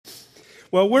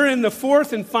Well, we're in the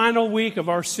fourth and final week of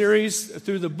our series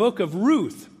through the book of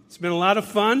Ruth. It's been a lot of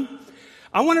fun.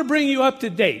 I want to bring you up to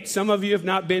date. Some of you have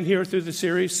not been here through the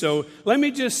series, so let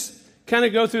me just kind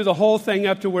of go through the whole thing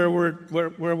up to where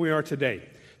we are today.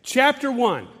 Chapter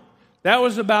 1, that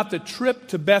was about the trip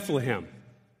to Bethlehem.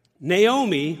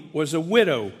 Naomi was a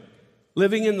widow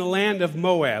living in the land of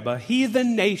Moab, a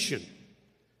heathen nation.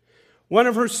 One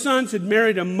of her sons had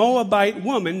married a Moabite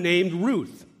woman named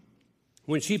Ruth.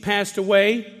 When she passed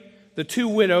away, the two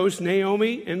widows,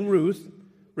 Naomi and Ruth,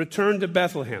 returned to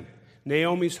Bethlehem,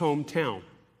 Naomi's hometown.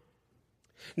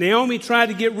 Naomi tried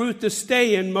to get Ruth to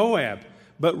stay in Moab,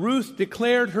 but Ruth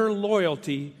declared her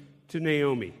loyalty to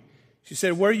Naomi. She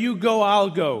said, "Where you go, I'll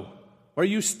go. Where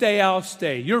you stay, I'll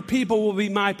stay. Your people will be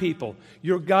my people.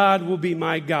 Your God will be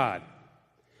my God."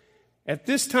 At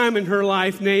this time in her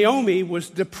life, Naomi was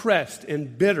depressed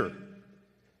and bitter.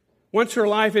 Once her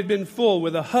life had been full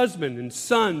with a husband and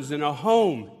sons and a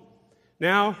home.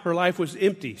 Now her life was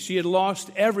empty. She had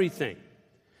lost everything.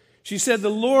 She said, "The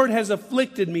Lord has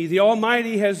afflicted me. The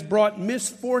Almighty has brought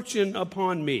misfortune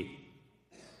upon me."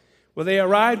 Well, they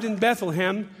arrived in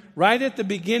Bethlehem right at the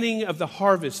beginning of the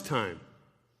harvest time.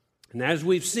 And as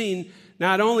we've seen,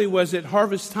 not only was it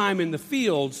harvest time in the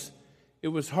fields, it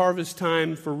was harvest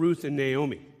time for Ruth and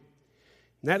Naomi.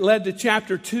 And that led to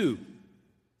chapter 2,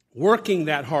 working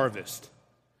that harvest.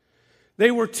 They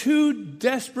were two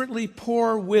desperately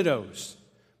poor widows,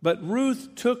 but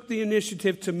Ruth took the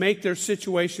initiative to make their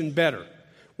situation better.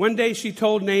 One day she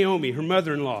told Naomi, her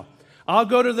mother-in-law, "I'll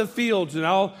go to the fields and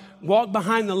I'll walk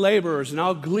behind the laborers and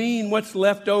I'll glean what's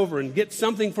left over and get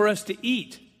something for us to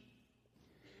eat."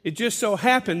 It just so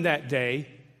happened that day,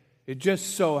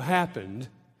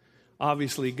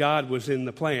 obviously God was in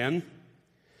the plan,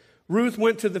 Ruth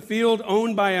went to the field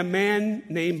owned by a man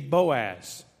named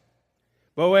Boaz.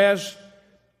 Boaz,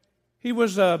 he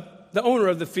was the owner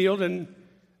of the field, and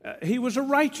he was a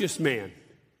righteous man.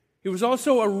 He was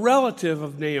also a relative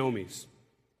of Naomi's.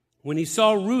 When he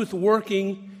saw Ruth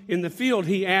working in the field,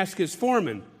 he asked his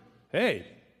foreman, "Hey,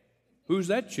 who's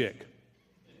that chick?"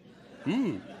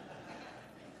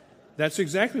 That's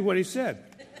exactly what he said.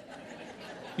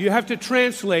 You have to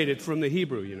translate it from the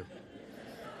Hebrew, you know.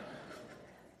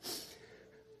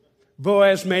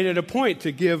 Boaz made it a point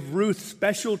to give Ruth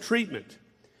special treatment.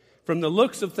 From the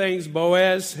looks of things,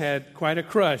 Boaz had quite a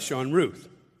crush on Ruth.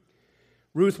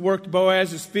 Ruth worked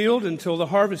Boaz's field until the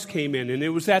harvest came in, and it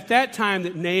was at that time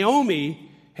that Naomi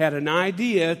had an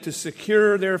idea to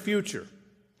secure their future.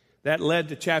 That led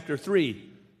to chapter 3,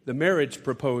 the marriage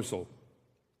proposal.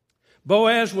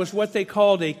 Boaz was what they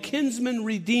called a kinsman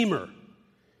redeemer.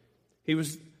 He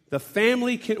was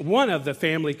one of the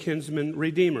family kinsman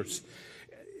redeemers.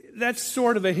 That's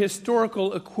sort of a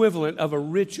historical equivalent of a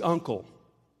rich uncle.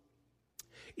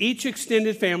 Each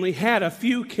extended family had a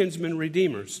few kinsman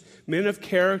redeemers, men of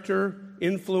character,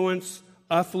 influence,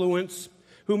 affluence,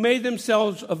 who made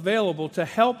themselves available to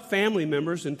help family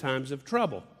members in times of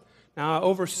trouble. Now, I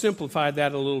oversimplified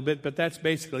that a little bit, but that's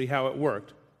basically how it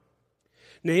worked.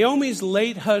 Naomi's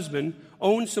late husband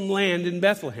owned some land in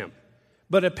Bethlehem,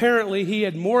 but apparently he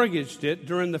had mortgaged it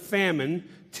during the famine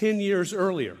 10 years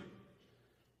earlier.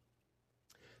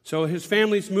 So his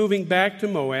family's moving back to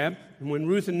Moab, and when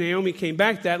Ruth and Naomi came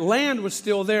back, that land was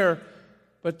still there,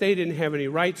 but they didn't have any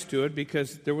rights to it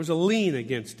because there was a lien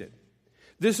against it.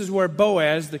 This is where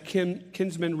Boaz, the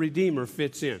kinsman redeemer,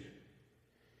 fits in.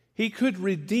 He could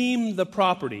redeem the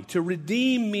property. To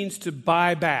redeem means to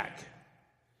buy back,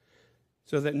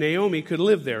 so that Naomi could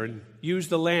live there and use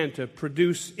the land to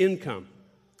produce income.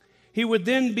 He would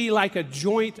then be like a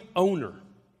joint owner.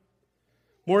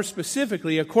 More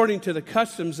specifically, according to the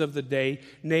customs of the day,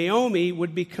 Naomi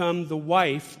would become the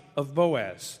wife of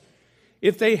Boaz.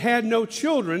 If they had no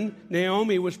children,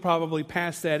 Naomi was probably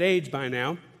past that age by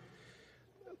now,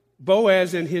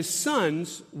 Boaz and his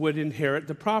sons would inherit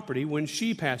the property when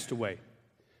she passed away.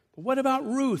 But what about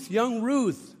Ruth, young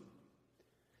Ruth?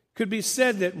 Could be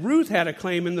said that Ruth had a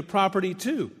claim in the property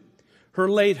too. Her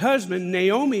late husband,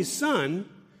 Naomi's son,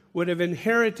 would have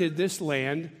inherited this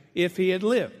land if he had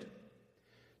lived.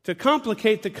 To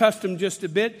complicate the custom just a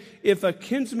bit, if a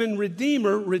kinsman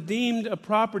redeemer redeemed a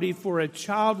property for a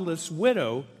childless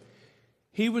widow,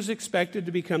 he was expected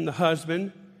to become the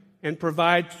husband and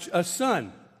provide a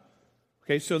son.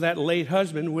 Okay, so that late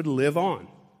husband would live on.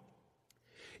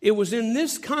 It was in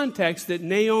this context that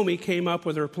Naomi came up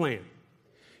with her plan.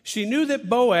 She knew that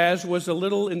Boaz was a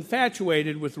little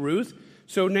infatuated with Ruth,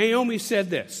 so Naomi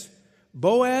said this,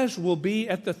 "Boaz will be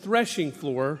at the threshing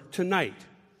floor tonight.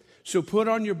 So put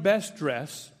on your best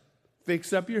dress,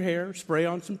 fix up your hair, spray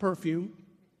on some perfume,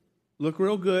 look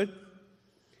real good,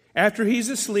 After he's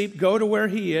asleep, go to where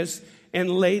he is and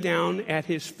lay down at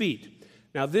his feet.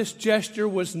 Now, this gesture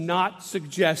was not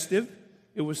suggestive.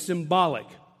 It was symbolic.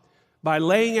 By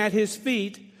laying at his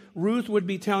feet, Ruth would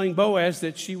be telling Boaz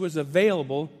that she was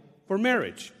available for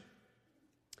marriage.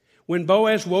 When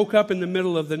Boaz woke up in the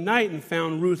middle of the night and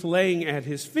found Ruth laying at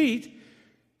his feet,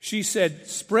 she said,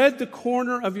 "Spread the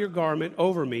corner of your garment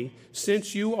over me,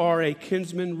 since you are a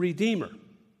kinsman redeemer."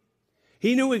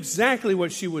 He knew exactly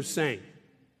what she was saying.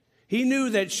 He knew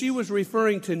that she was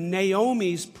referring to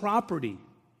Naomi's property.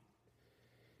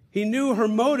 He knew her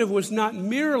motive was not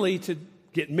merely to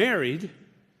get married,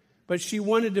 but she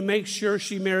wanted to make sure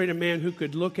she married a man who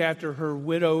could look after her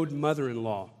widowed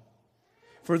mother-in-law.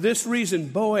 For this reason,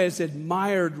 Boaz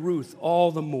admired Ruth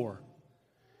all the more.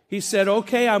 He said,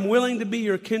 "Okay, I'm willing to be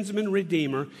your kinsman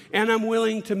redeemer, and I'm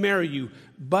willing to marry you,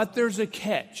 but there's a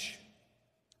catch."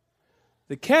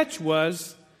 The catch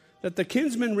was that the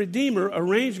kinsman redeemer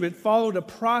arrangement followed a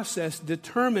process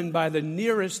determined by the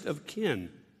nearest of kin.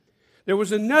 There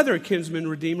was another kinsman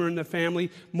redeemer in the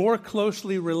family more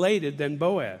closely related than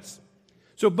Boaz.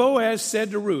 So Boaz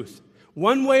said to Ruth,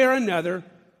 "One way or another,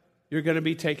 you're going to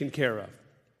be taken care of.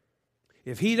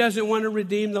 If he doesn't want to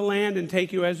redeem the land and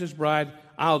take you as his bride,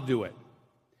 I'll do it."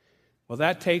 Well,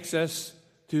 that takes us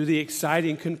to the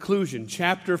exciting conclusion,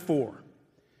 chapter 4.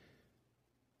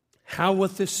 How will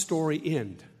this story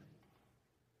end?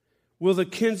 Will the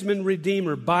kinsman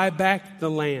redeemer buy back the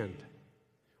land?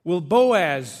 Will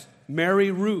Boaz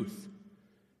marry Ruth?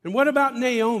 And what about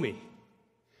Naomi?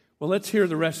 Well, let's hear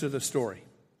the rest of the story.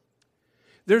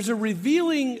 There's a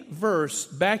revealing verse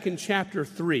back in chapter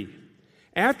 3.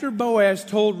 After Boaz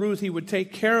told Ruth he would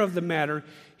take care of the matter,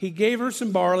 he gave her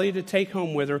some barley to take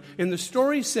home with her. And the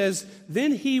story says,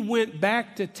 then he went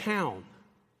back to town.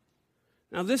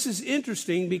 Now, this is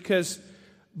interesting because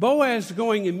Boaz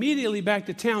going immediately back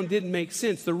to town didn't make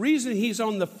sense. The reason he's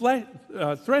on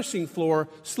the threshing floor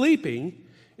sleeping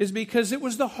is because it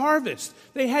was the harvest.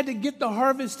 They had to get the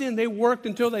harvest in. They worked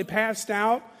until they passed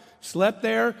out, slept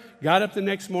there, got up the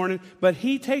next morning. But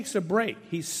he takes a break.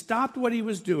 He stopped what he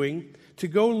was doing to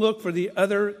go look for the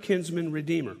other kinsman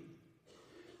redeemer.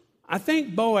 I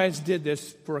think Boaz did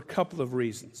this for a couple of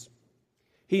reasons.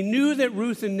 He knew that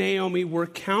Ruth and Naomi were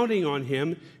counting on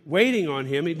him, waiting on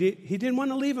him. He didn't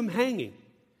want to leave him hanging.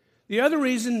 The other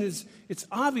reason is it's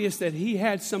obvious that he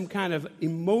had some kind of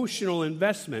emotional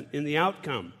investment in the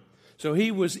outcome. So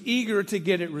he was eager to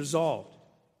get it resolved.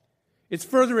 It's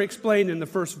further explained in the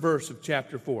first verse of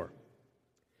chapter 4.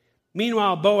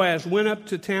 Meanwhile, Boaz went up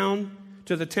to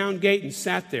the town gate and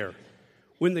sat there.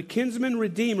 When the kinsman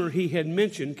redeemer he had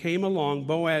mentioned came along,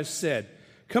 Boaz said,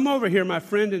 "Come over here, my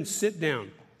friend, and sit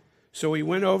down." So he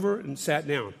went over and sat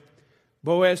down.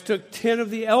 Boaz took 10 of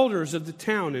the elders of the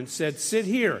town and said, "Sit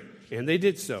here," and they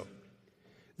did so.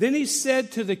 Then he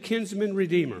said to the kinsman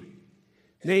redeemer,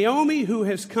 "Naomi, who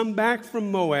has come back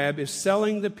from Moab, is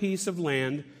selling the piece of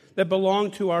land that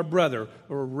belonged to our brother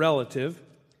or relative,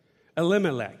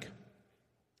 Elimelech.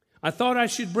 I thought I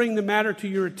should bring the matter to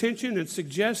your attention and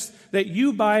suggest that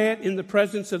you buy it in the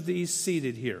presence of these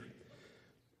seated here.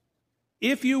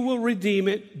 If you will redeem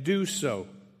it, do so.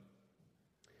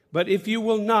 But if you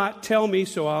will not, tell me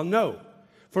so I'll know.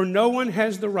 For no one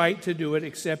has the right to do it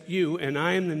except you, and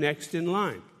I am the next in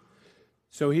line."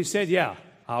 So he said, "Yeah,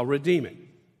 I'll redeem it."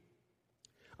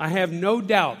 I have no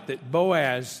doubt that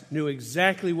Boaz knew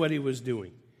exactly what he was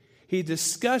doing. He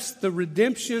discussed the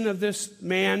redemption of this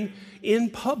man in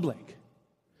public.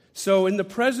 So in the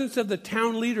presence of the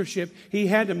town leadership, he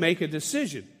had to make a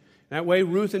decision. That way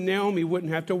Ruth and Naomi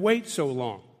wouldn't have to wait so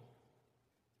long.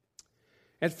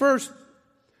 At first,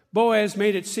 Boaz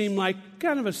made it seem like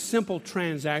kind of a simple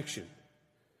transaction.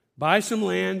 Buy some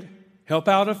land, help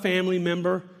out a family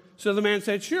member. So the man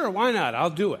said, "Sure, why not? I'll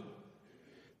do it."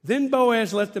 Then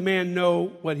Boaz let the man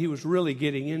know what he was really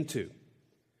getting into.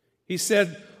 He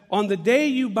said, "On the day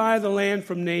you buy the land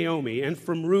from Naomi and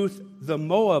from Ruth the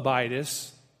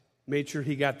Moabitess," made sure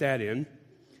he got that in,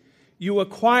 "you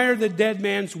acquire the dead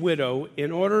man's widow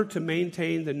in order to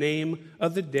maintain the name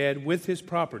of the dead with his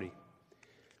property."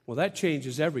 Well, that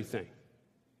changes everything.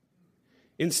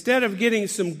 Instead of getting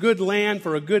some good land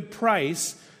for a good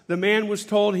price, the man was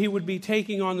told he would be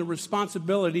taking on the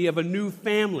responsibility of a new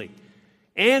family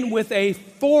and with a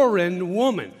foreign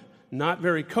woman, not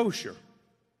very kosher.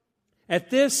 At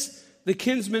this, the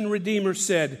kinsman redeemer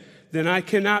said, "Then I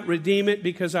cannot redeem it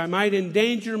because I might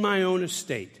endanger my own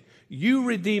estate. You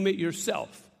redeem it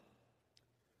yourself."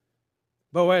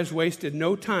 Boaz wasted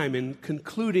no time in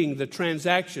concluding the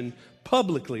transaction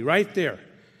publicly, right there.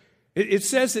 It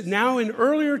says that now in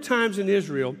earlier times in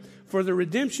Israel, for the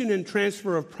redemption and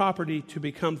transfer of property to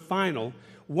become final,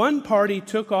 one party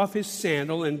took off his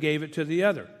sandal and gave it to the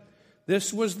other.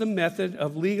 This was the method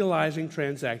of legalizing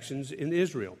transactions in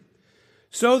Israel.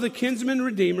 So the kinsman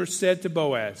redeemer said to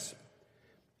Boaz,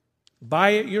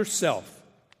 "Buy it yourself."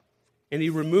 And he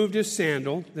removed his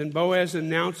sandal. Then Boaz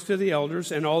announced to the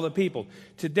elders and all the people,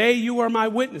 "Today you are my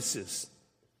witnesses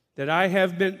that I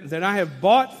have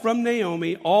bought from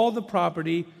Naomi all the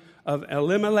property of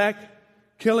Elimelech,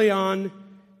 Chilion,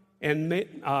 and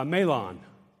Mahlon."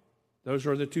 Those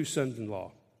are the two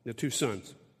sons-in-law, the two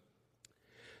sons.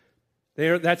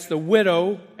 That's the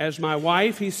widow as my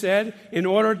wife, he said, in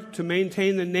order to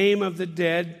maintain the name of the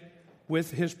dead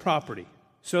with his property,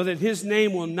 so that his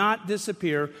name will not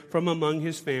disappear from among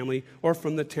his family or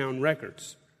from the town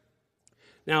records.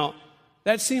 Now,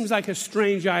 that seems like a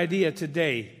strange idea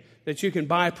today, that you can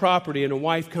buy property and a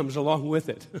wife comes along with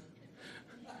it.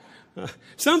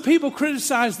 Some people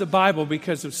criticize the Bible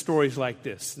because of stories like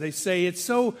this. They say it's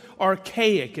so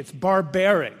archaic, it's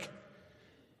barbaric.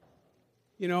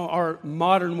 You know, our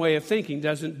modern way of thinking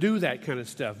doesn't do that kind of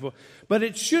stuff. But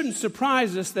it shouldn't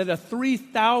surprise us that a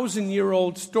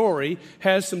 3,000-year-old story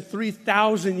has some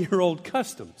 3,000-year-old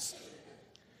customs.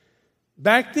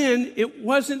 Back then, it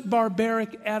wasn't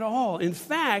barbaric at all. In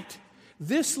fact,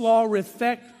 this law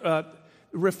reflects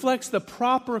the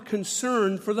proper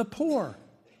concern for the poor.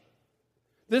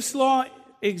 This law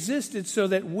existed so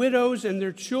that widows and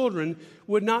their children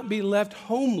would not be left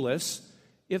homeless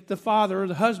if the father or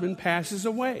the husband passes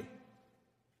away.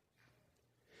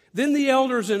 Then the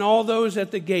elders and all those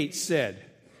at the gate said,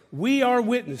 "We are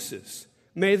witnesses.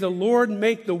 May the Lord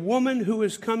make the woman who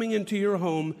is coming into your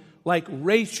home like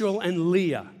Rachel and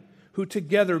Leah, who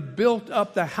together built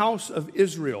up the house of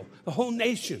Israel, the whole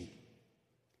nation.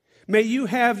 May you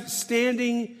have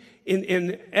standing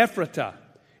in Ephratah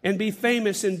and be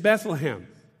famous in Bethlehem.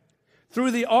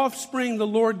 Through the offspring the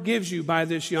Lord gives you by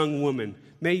this young woman,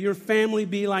 may your family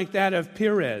be like that of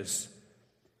Perez,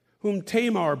 whom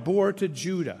Tamar bore to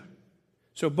Judah."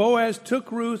 So Boaz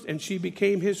took Ruth, and she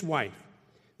became his wife.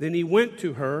 Then he went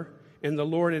to her, and the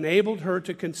Lord enabled her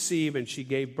to conceive, and she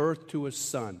gave birth to a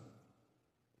son.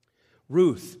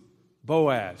 Ruth,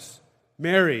 Boaz,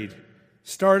 married,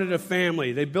 started a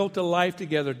family. They built a life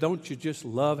together. Don't you just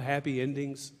love happy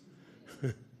endings?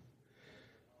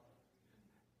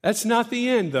 That's not the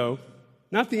end, though.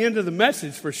 Not the end of the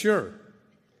message, for sure.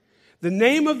 The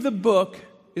name of the book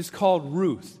is called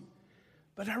Ruth,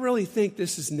 but I really think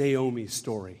this is Naomi's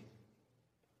story.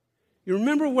 You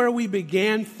remember where we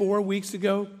began 4 weeks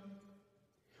ago?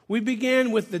 We began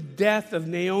with the death of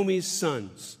Naomi's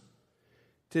sons.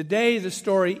 Today, the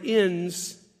story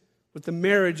ends with the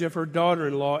marriage of her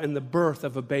daughter-in-law and the birth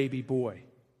of a baby boy.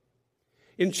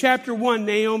 In chapter 1,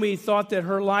 Naomi thought that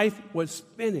her life was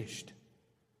finished.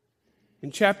 In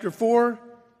chapter 4,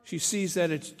 she sees that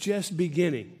it's just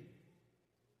beginning.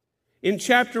 In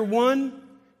chapter 1,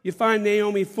 you find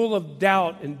Naomi full of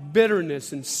doubt and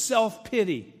bitterness and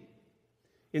self-pity.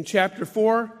 In chapter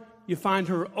 4, you find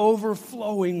her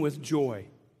overflowing with joy.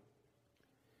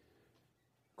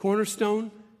 Cornerstone,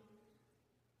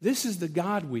 this is the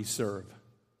God we serve.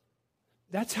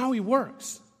 That's how He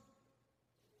works.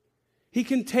 He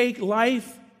can take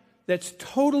life that's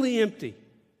totally empty,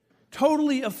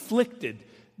 totally afflicted,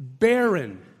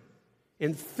 barren,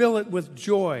 and fill it with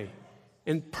joy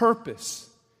and purpose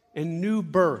and new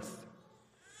birth.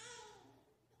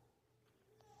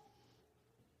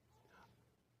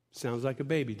 Sounds like a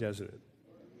baby, doesn't it?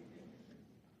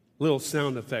 Little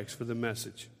sound effects for the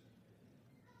message.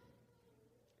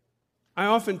 I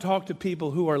often talk to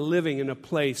people who are living in a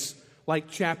place like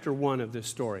chapter 1 of this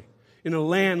story, in a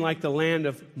land like the land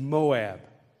of Moab,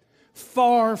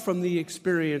 far from the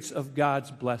experience of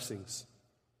God's blessings.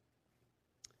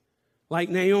 Like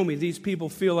Naomi, these people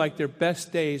feel like their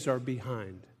best days are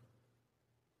behind.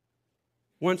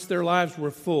 Once their lives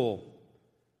were full,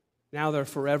 now they're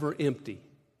forever empty.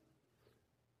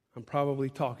 I'm probably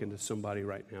talking to somebody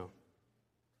right now.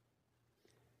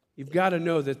 You've got to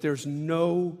know that there's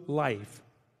no life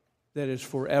that is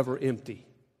forever empty.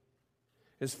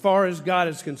 As far as God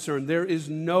is concerned, there is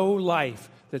no life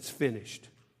that's finished.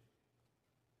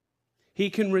 He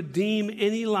can redeem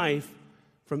any life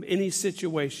from any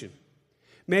situation.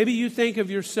 Maybe you think of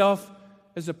yourself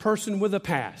as a person with a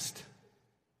past,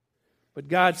 but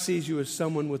God sees you as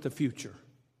someone with a future.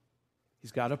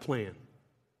 He's got a plan.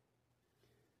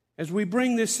 As we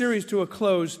bring this series to a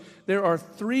close, there are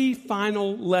 3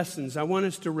 final lessons I want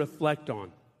us to reflect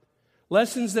on.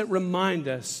 Lessons that remind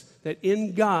us that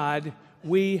in God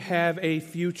we have a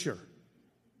future.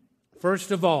 First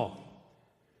of all,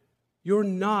 you're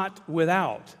not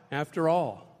without, after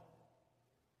all.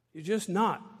 You're just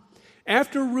not.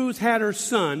 After Ruth had her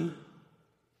son,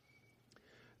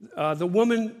 the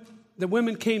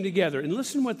women came together, and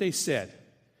listen to what they said.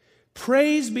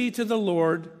 Praise be to the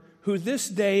Lord, who this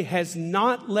day has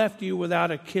not left you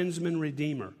without a kinsman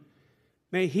redeemer.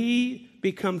 May he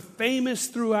become famous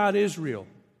throughout Israel.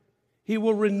 He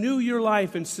will renew your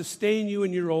life and sustain you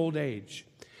in your old age.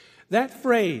 That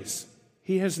phrase,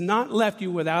 he has not left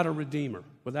you without a redeemer,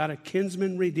 without a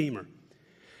kinsman redeemer.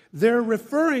 They're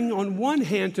referring on one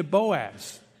hand to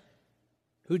Boaz,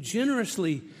 who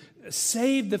generously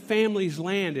saved the family's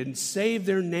land and saved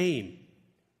their name.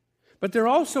 But they're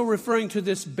also referring to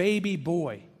this baby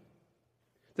boy.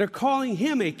 They're calling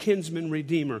him a kinsman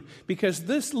redeemer because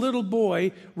this little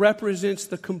boy represents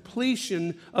the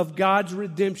completion of God's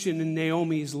redemption in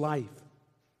Naomi's life.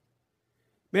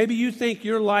 Maybe you think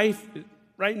your life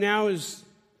right now is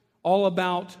all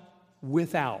about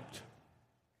without.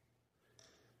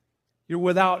 You're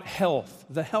without health,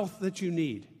 the health that you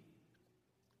need.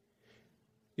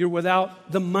 You're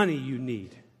without the money you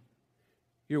need.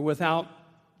 You're without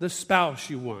the spouse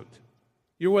you want.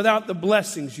 You're without the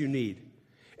blessings you need.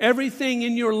 Everything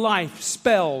in your life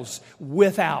spells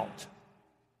without.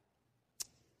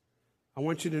 I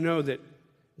want you to know that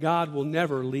God will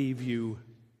never leave you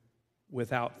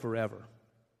without forever.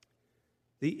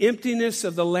 The emptiness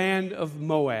of the land of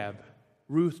Moab,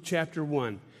 Ruth chapter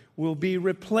 1, will be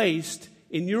replaced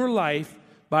in your life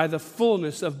by the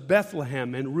fullness of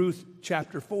Bethlehem in Ruth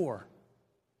chapter 4.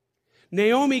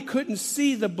 Naomi couldn't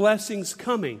see the blessings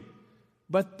coming,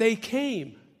 but they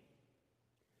came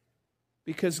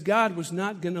because God was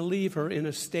not going to leave her in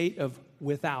a state of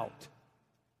without.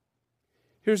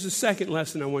 Here's the second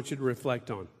lesson I want you to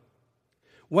reflect on.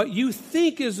 What you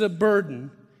think is a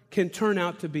burden can turn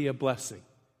out to be a blessing.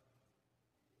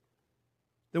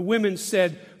 The women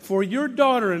said, "For your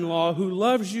daughter-in-law who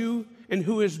loves you and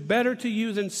who is better to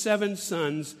you than 7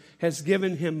 sons has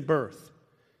given him birth."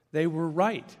 They were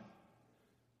right.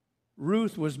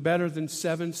 Ruth was better than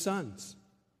 7 sons.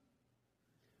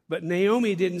 But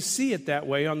Naomi didn't see it that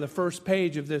way on the first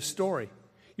page of this story.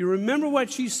 You remember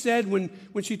what she said when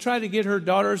she tried to get her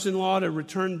daughters-in-law to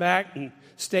return back and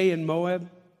stay in Moab?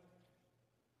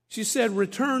 She said,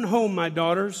 "Return home, my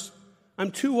daughters.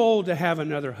 I'm too old to have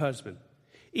another husband.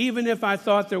 Even if I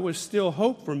thought there was still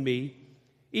hope for me,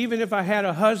 even if I had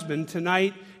a husband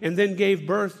tonight and then gave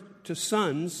birth to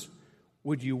sons,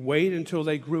 would you wait until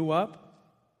they grew up?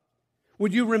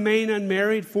 Would you remain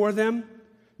unmarried for them?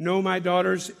 No, my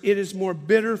daughters, it is more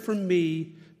bitter for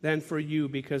me than for you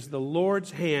because the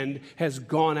Lord's hand has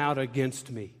gone out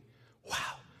against me."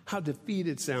 Wow, how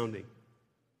defeated sounding.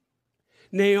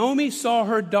 Naomi saw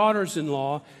her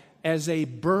daughters-in-law as a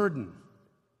burden.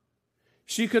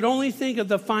 She could only think of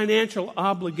the financial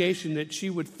obligation that she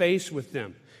would face with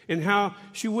them and how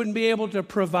she wouldn't be able to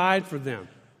provide for them.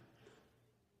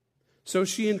 So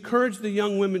she encouraged the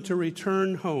young women to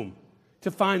return home,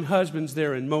 to find husbands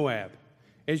there in Moab.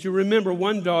 As you remember,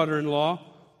 one daughter-in-law,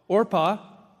 Orpah,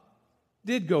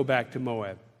 did go back to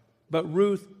Moab, but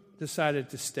Ruth decided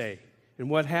to stay. And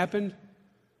what happened?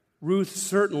 Ruth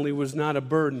certainly was not a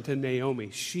burden to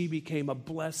Naomi. She became a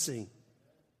blessing.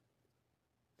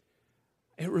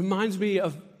 It reminds me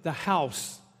of the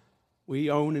house we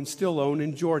own and still own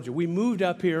in Georgia. We moved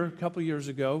up here a couple years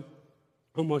ago,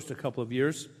 almost a couple of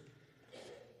years.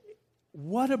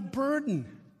 What a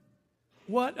burden.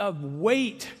 What a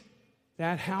weight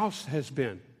that house has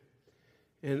been.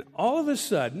 And all of a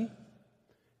sudden,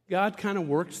 God kind of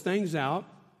works things out,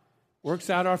 works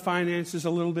out our finances a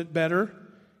little bit better,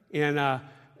 and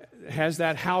has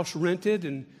that house rented,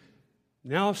 and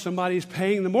now somebody's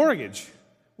paying the mortgage.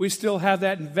 We still have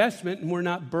that investment, and we're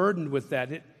not burdened with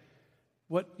that.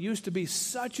 What used to be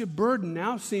such a burden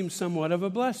now seems somewhat of a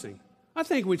blessing. I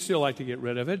think we'd still like to get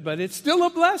rid of it, but it's still a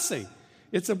blessing.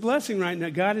 It's a blessing right now.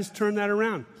 God has turned that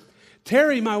around.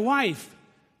 Terry, my wife,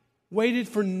 waited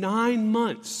for 9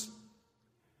 months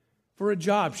for a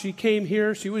job. She came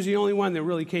here. She was the only one that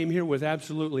really came here with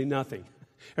absolutely nothing.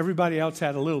 Everybody else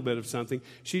had a little bit of something.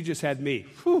 She just had me.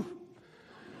 Whew.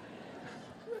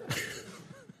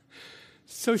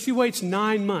 So she waits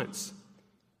 9 months.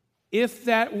 If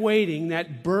that waiting,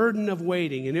 that burden of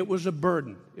waiting, and it was a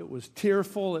burden. It was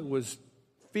tearful. It was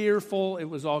fearful. It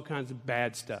was all kinds of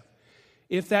bad stuff.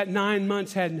 If that 9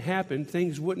 months hadn't happened,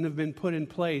 things wouldn't have been put in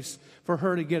place for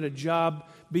her to get a job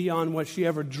beyond what she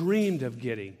ever dreamed of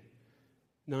getting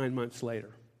 9 months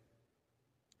later.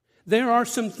 There are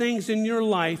some things in your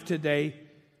life today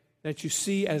that you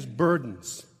see as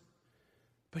burdens,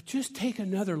 but just take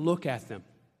another look at them.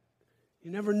 You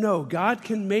never know. God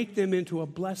can make them into a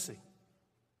blessing.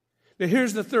 Now,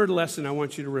 here's the third lesson I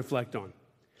want you to reflect on.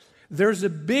 There's a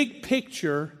big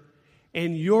picture,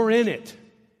 and you're in it.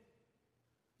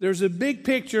 There's a big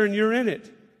picture, and you're in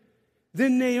it.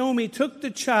 Then Naomi took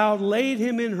the child, laid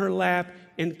him in her lap,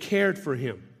 and cared for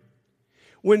him.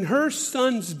 When her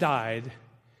sons died,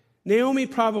 Naomi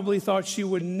probably thought she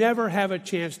would never have a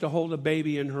chance to hold a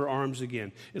baby in her arms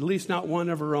again, at least not one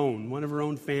of her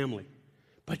own family.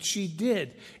 But she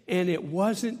did, and it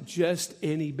wasn't just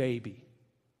any baby.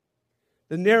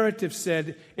 The narrative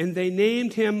said, and they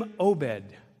named him Obed.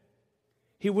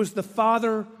 He was the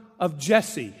father of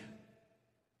Jesse,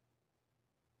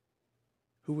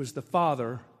 who was the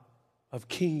father of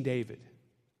King David.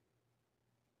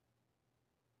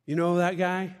 You know that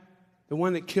guy? The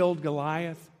one that killed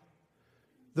Goliath?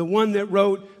 The one that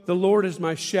wrote, "The Lord is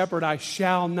my shepherd, I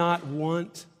shall not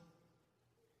want."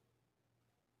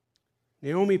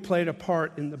 Naomi played a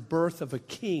part in the birth of a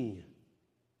king.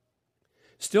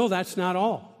 Still, that's not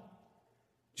all.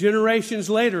 Generations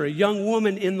later, a young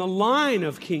woman in the line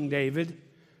of King David,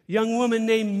 a young woman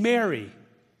named Mary,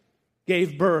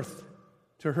 gave birth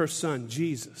to her son,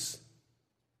 Jesus.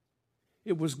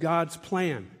 It was God's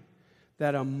plan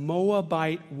that a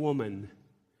Moabite woman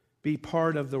be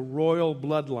part of the royal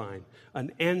bloodline,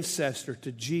 an ancestor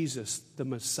to Jesus, the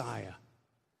Messiah.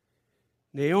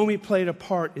 Naomi played a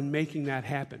part in making that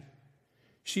happen.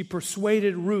 She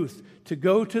persuaded Ruth to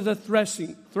go to the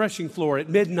threshing floor at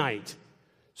midnight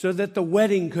so that the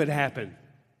wedding could happen,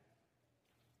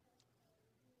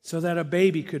 so that a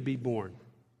baby could be born.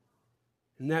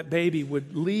 And that baby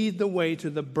would lead the way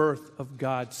to the birth of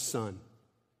God's Son.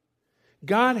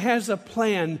 God has a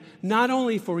plan not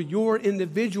only for your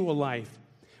individual life,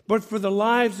 but for the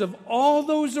lives of all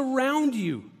those around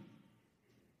you.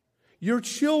 Your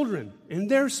children and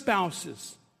their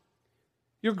spouses,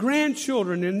 your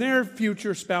grandchildren and their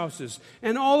future spouses,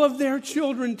 and all of their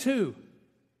children too.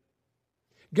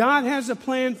 God has a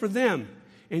plan for them,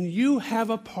 and you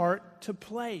have a part to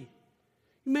play.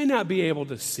 You may not be able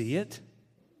to see it.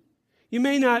 You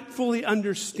may not fully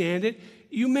understand it.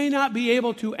 You may not be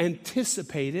able to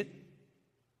anticipate it,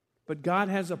 but God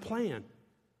has a plan.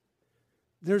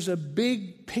 There's a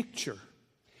big picture.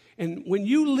 And when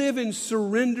you live in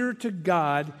surrender to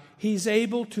God, He's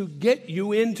able to get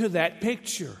you into that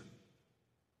picture.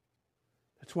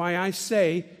 That's why I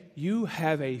say you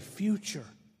have a future.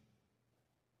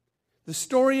 The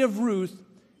story of Ruth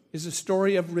is a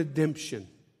story of redemption.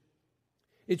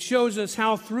 It shows us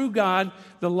how through God,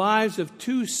 the lives of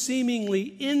two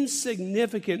seemingly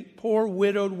insignificant poor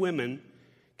widowed women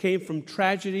came from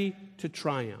tragedy to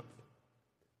triumph,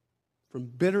 from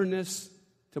bitterness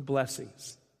to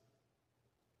blessings.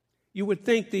 You would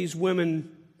think these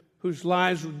women whose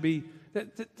lives would be,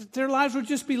 that their lives would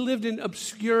just be lived in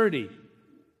obscurity.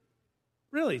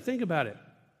 Really, think about it.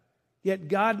 Yet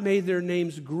God made their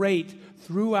names great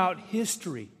throughout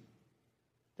history.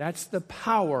 That's the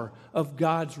power of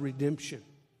God's redemption.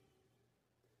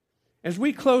 As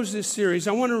we close this series,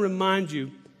 I want to remind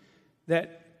you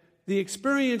that the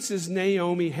experiences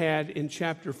Naomi had in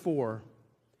chapter 4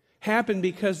 happened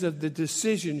because of the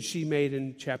decision she made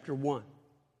in chapter 1.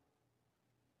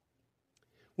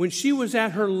 When she was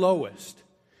at her lowest,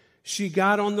 she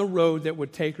got on the road that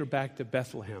would take her back to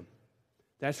Bethlehem.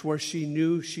 That's where she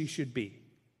knew she should be.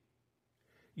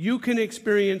 You can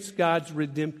experience God's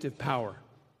redemptive power.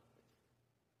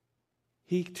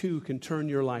 He too can turn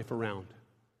your life around.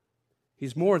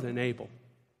 He's more than able,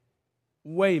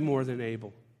 way more than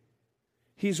able.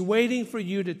 He's waiting for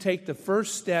you to take the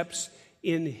first steps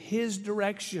in His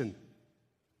direction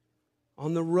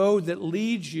on the road that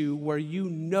leads you where you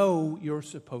know you're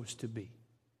supposed to be.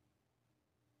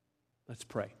 Let's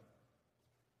pray.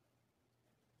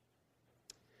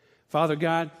 Father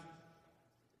God,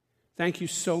 thank you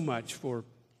so much for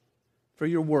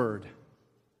your word.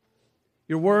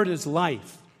 Your word is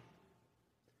life.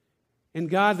 And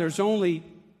God, there's only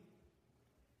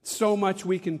so much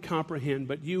we can comprehend,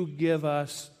 but you give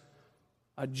us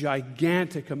a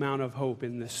gigantic amount of hope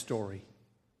in this story.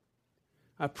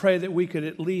 I pray that we could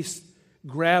at least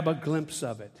grab a glimpse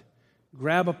of it,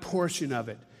 grab a portion of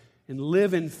it, and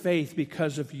live in faith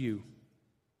because of you.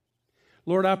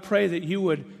 Lord, I pray that you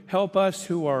would help us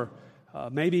who are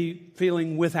maybe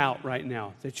feeling without right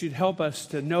now, that you'd help us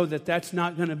to know that that's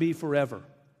not going to be forever,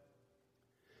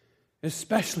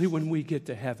 especially when we get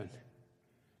to heaven.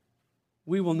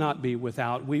 We will not be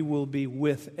without. We will be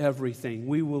with everything.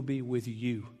 We will be with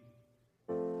you.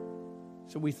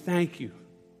 So we thank you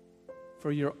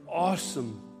for your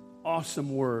awesome,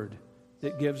 awesome word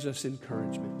that gives us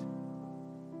encouragement.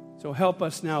 So help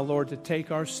us now, Lord, to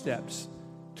take our steps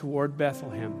toward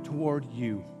Bethlehem, toward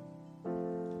you.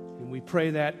 And we pray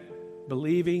that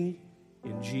believing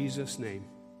In Jesus' name,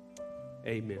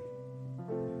 amen.